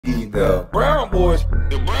We the Brown Boys.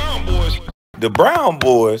 The Brown Boys. The Brown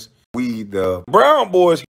Boys. We the Brown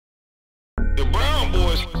Boys. The Brown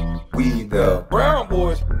Boys. We the Brown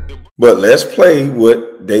Boys. But let's play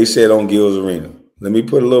what they said on Gil's Arena. Let me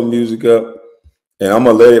put a little music up, and I'm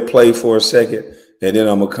gonna let it play for a second, and then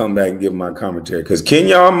I'm gonna come back and give my commentary. Because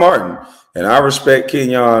Kenyon Martin, and I respect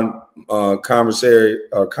Kenyon commentary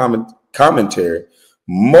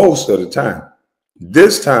most of the time.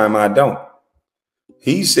 This time I don't.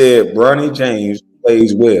 He said Bronny James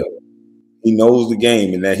plays well. He knows the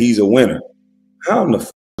game and that he's a winner. How in the f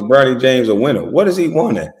is Bronny James a winner? What has he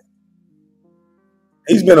won at?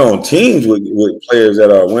 He's been on teams with players that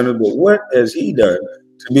are winners, but what has he done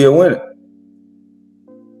to be a winner?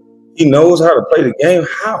 He knows how to play the game.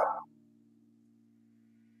 How?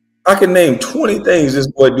 I can name 20 things this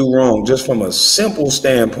boy do wrong just from a simple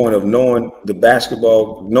standpoint of knowing the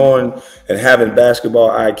basketball, knowing and having basketball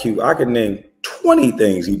IQ. I can name 20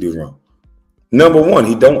 things he do wrong. Number one,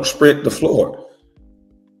 he don't sprint the floor.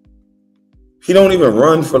 He don't even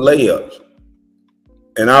run for layups.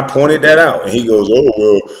 And I pointed that out. And he goes, oh,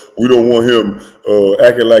 well, we don't want him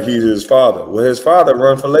acting like he's his father. Well, his father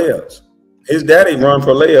run for layups. His daddy run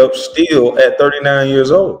for layups still at 39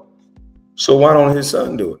 years old. So why don't his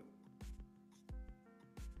son do it?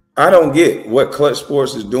 I don't get what Clutch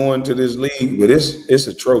Sports is doing to this league, but it's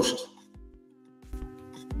atrocious.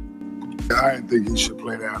 I didn't think he should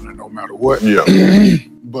play down there no matter what. Yeah.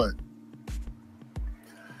 But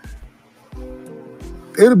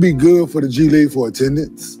it'll be good for the G League for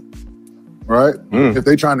attendance, right? If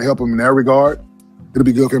they're trying to help him in that regard, it'll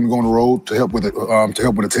be good for him to go on the road to help with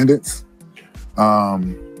attendance.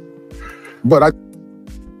 But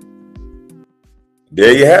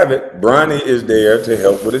there you have it. Bronny is there to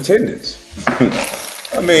help with attendance.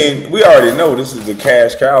 I mean, we already know this is a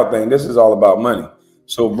cash cow thing. This is all about money.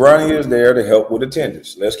 So Bronny is there to help with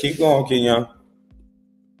attendance. Let's keep going, Kenyon.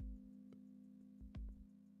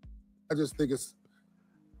 I just think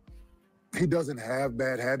he doesn't have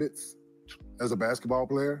bad habits as a basketball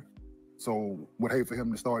player. So would hate for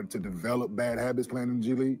him to start to develop bad habits playing in the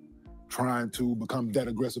G League, trying to become that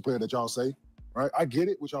aggressive player that y'all say, right? I get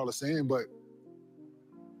it, what y'all are saying, but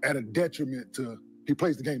at a detriment to, he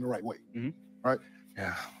plays the game the right way, right?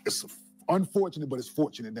 Yeah. It's unfortunate, but it's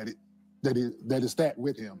fortunate that it's that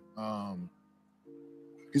with him.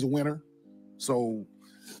 He's a winner. So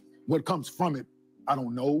what comes from it, I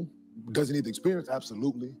don't know. Does he need the experience?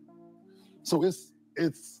 Absolutely. So it's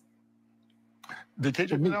Did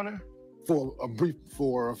KJ go down there?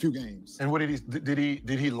 For a few games. And what did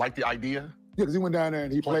he like the idea? Yeah, because he went down there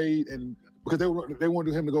and he played, and because they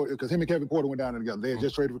wanted him to go, because him and Kevin Porter went down there together. They had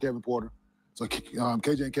just traded for Kevin Porter. So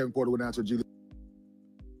KJ and Kevin Porter went down to the G League.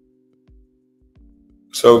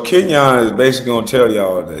 So Kenyon is basically going to tell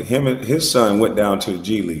y'all that him and his son went down to the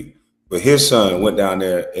G League, but his son went down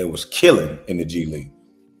there and was killing in the G League.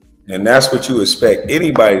 And that's what you expect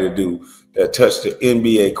anybody to do that touched the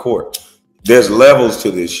NBA court. There's levels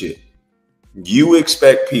to this shit. You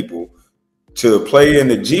expect people to play in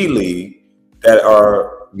the G League that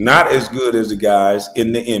are not as good as the guys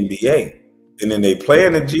in the NBA. And then they play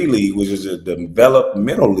in the G League, which is a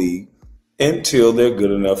developmental league, until they're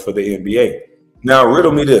good enough for the NBA. Now,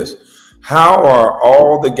 riddle me this. How are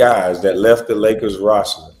all the guys that left the Lakers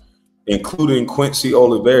roster, including Quincy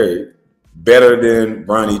Oliveri, better than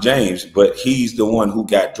Bronny James, but he's the one who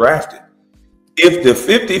got drafted? If the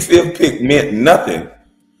 55th pick meant nothing,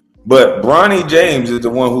 but Bronny James is the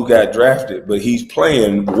one who got drafted, but he's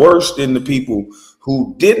playing worse than the people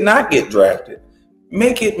who did not get drafted,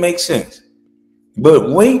 make it make sense. But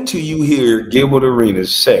wait till you hear Gilbert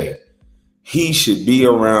Arenas say he should be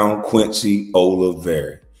around Quincy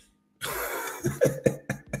Oliveri.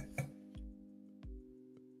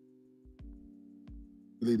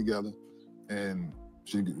 Lead together, and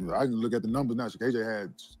I can look at the numbers now. KJ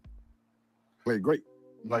had played great,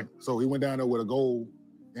 so he went down there with a goal,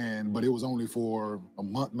 but it was only for a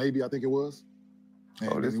month, maybe I think it was.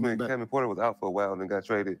 And this man Kevin Porter was out for a while and then got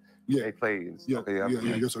traded. Yeah, they played. Yeah.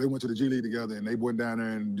 So they went to the G League together, and they went down there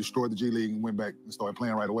and destroyed the G League and went back and started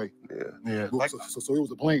playing right away. Yeah. So it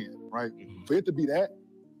was a plan, right? For it to be that,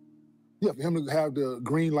 for him to have the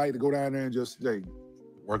green light to go down there and just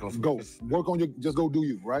work on your, just go do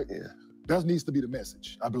you, right? Yeah. That needs to be the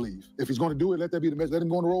message, I believe. If he's going to do it, let that be the message. Let him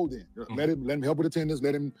go on the road then. Let him help with attendance.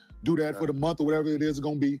 Let him do that for the month or whatever it is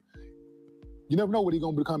going to be. You never know what he's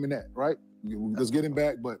going to become in that, right? Just get him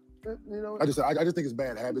back, but I just think it's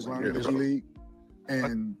bad habits around the G League,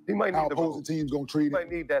 and how opposing teams gonna treat it. He might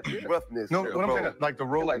need that roughness. No, what I'm saying, like the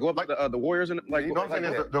road, like the Warriors, and you know what I'm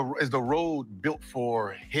saying, is the road built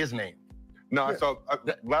for his name? No, so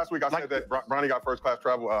last week I said that Bronny got first class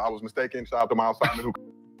travel. I was mistaken. Shout out to Miles Simon. Who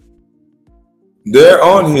They're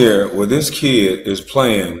on here where this kid is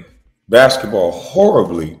playing basketball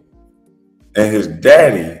horribly, and his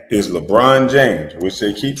daddy is LeBron James, which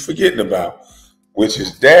they keep forgetting about, which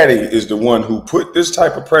his daddy is the one who put this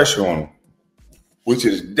type of pressure on him, which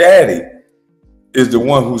his daddy is the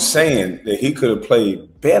one who's saying that he could have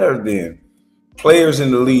played better than players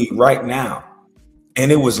in the league right now.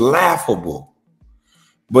 And it was laughable.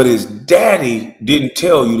 But his daddy didn't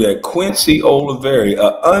tell you that Quincy Oliveri,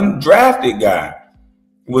 an undrafted guy,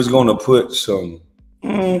 was going to put some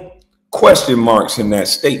question marks in that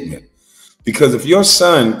statement. Because if your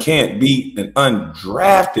son can't beat an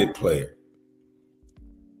undrafted player,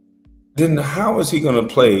 then how is he going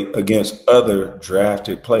to play against other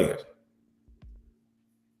drafted players?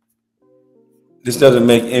 This doesn't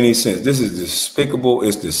make any sense. This is despicable.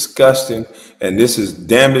 It's disgusting. And this is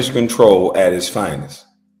damage control at its finest.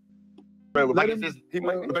 Let him,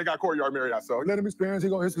 they got courtyard Marriott, so let him experience.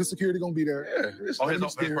 His security gonna be there. Yeah, his personal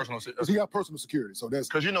security. He got personal security, so that's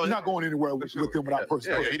because he's not going anywhere with him without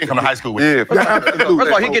personal. Yeah, he didn't come to high school with. Yeah, absolutely. First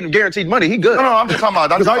of all, he getting guaranteed money. He good. No, I'm just talking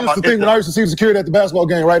about. Because I used to think when I used to see the security at the basketball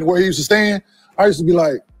game, right where he used to stand, I used to be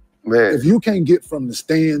like, man, if you can't get from the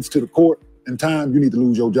stands to the court in time, you need to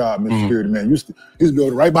lose your job, Mr. Security man. You used to be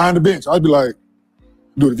right behind the bench. I'd be like,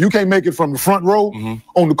 dude, if you can't make it from the front row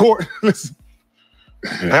on the court, listen.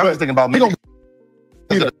 I was thinking about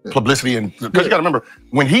publicity, and because you got to remember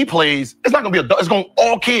when he plays, it's not gonna be it's gonna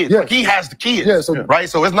all kids. Like, he has the kids, right?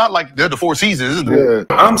 So it's not like they're the Four Seasons.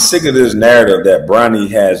 I'm sick of this narrative that Bronny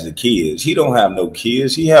has the kids. He don't have no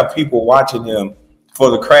kids. He have people watching him for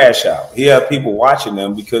the crash out. He have people watching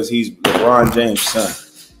him because he's LeBron James' son.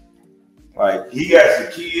 Like, he has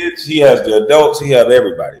the kids, he has the adults, he have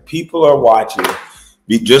everybody. People are watching,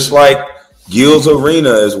 just like Gil's Arena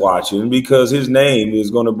is watching, because his name is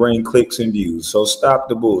going to bring clicks and views. So stop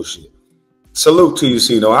the bullshit. Salute to you,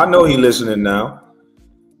 Cino. I know he listening now.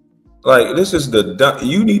 Like, this is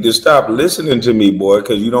you need to stop listening to me, boy,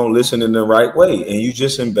 because you don't listen in the right way. And you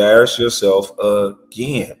just embarrass yourself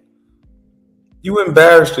again. You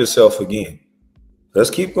embarrassed yourself again. Let's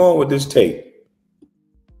keep going with this tape.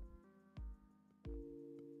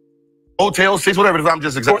 Hotel, 6, whatever it is, I'm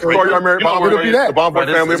just exaggerating. Courtyard Marriott, the Bonfire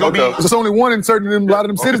family hotel. There's only one in a lot of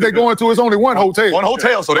them cities they go into. It's only one hotel. One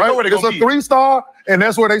hotel, so they know where they're going to be. It's a 3-star, and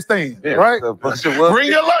that's where they staying, right? Bring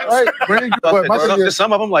your lunch. Right?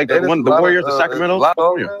 Some of them, like the Warriors, the Sacramento.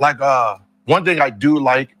 Like one thing I do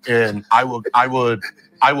like, and I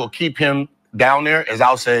will keep him down there, is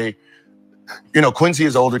I'll say, Quincy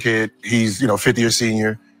is an older kid. He's 50-year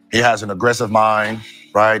senior. He has an aggressive mind,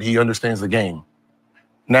 right? He understands the game.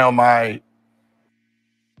 Now,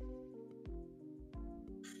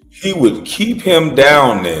 he would keep him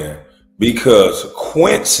down there because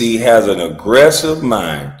Quincy has an aggressive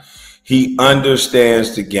mind. He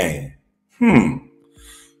understands the game.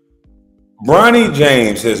 Bronny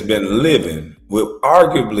James has been living with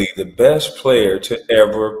arguably the best player to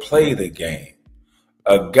ever play the game.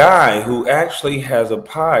 A guy who actually has a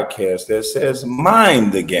podcast that says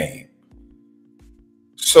mind the game.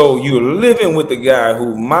 So you're living with the guy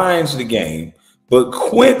who minds the game, but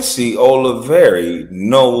Quincy Oliveri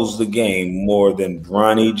knows the game more than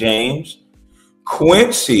Bronny James.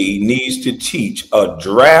 Quincy needs to teach a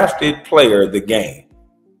drafted player the game.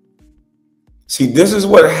 See, this is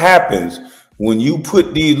what happens when you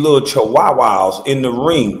put these little chihuahuas in the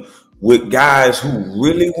ring with guys who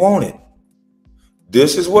really want it.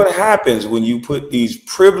 This is what happens when you put these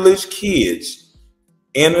privileged kids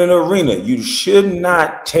in an arena. You should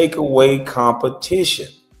not take away competition.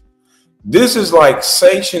 This is like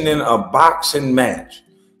sanctioning a boxing match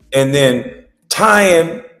and then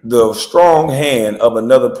tying the strong hand of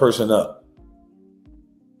another person up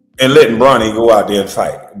and letting Bronny go out there and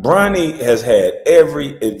fight. Bronny has had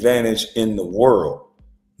every advantage in the world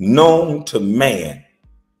known to man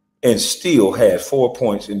and still had 4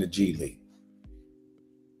 points in the G League.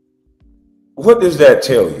 What does that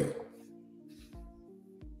tell you?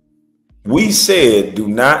 We said, do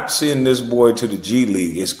not send this boy to the G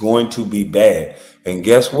League. It's going to be bad. And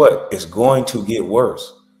guess what? It's going to get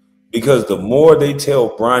worse. Because the more they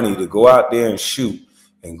tell Bronny to go out there and shoot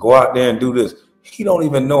and go out there and do this, he don't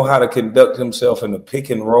even know how to conduct himself in a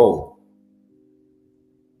pick and roll.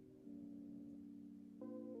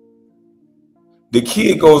 The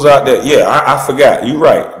kid goes out there. Yeah, I forgot. You're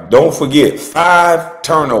right. Don't forget, 5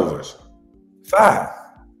 turnovers. 5.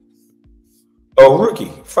 A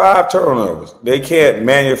rookie, 5 turnovers. They can't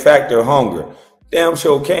manufacture hunger. Damn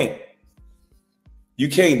sure can't. You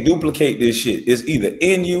can't duplicate this shit. It's either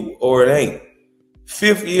in you or it ain't.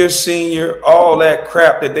 fifth-year senior, all that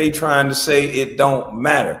crap that they trying to say, it don't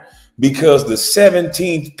matter because the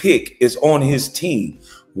 17th pick is on his team.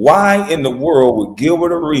 Why in the world would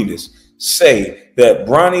Gilbert Arenas say that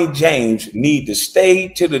Bronny James need to stay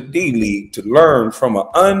to the D-League to learn from an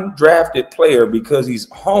undrafted player because he's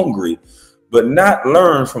hungry, but not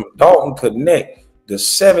learn from Dalton Knecht, the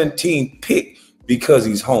 17th pick, because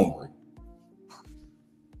he's hungry?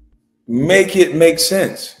 Make it make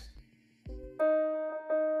sense.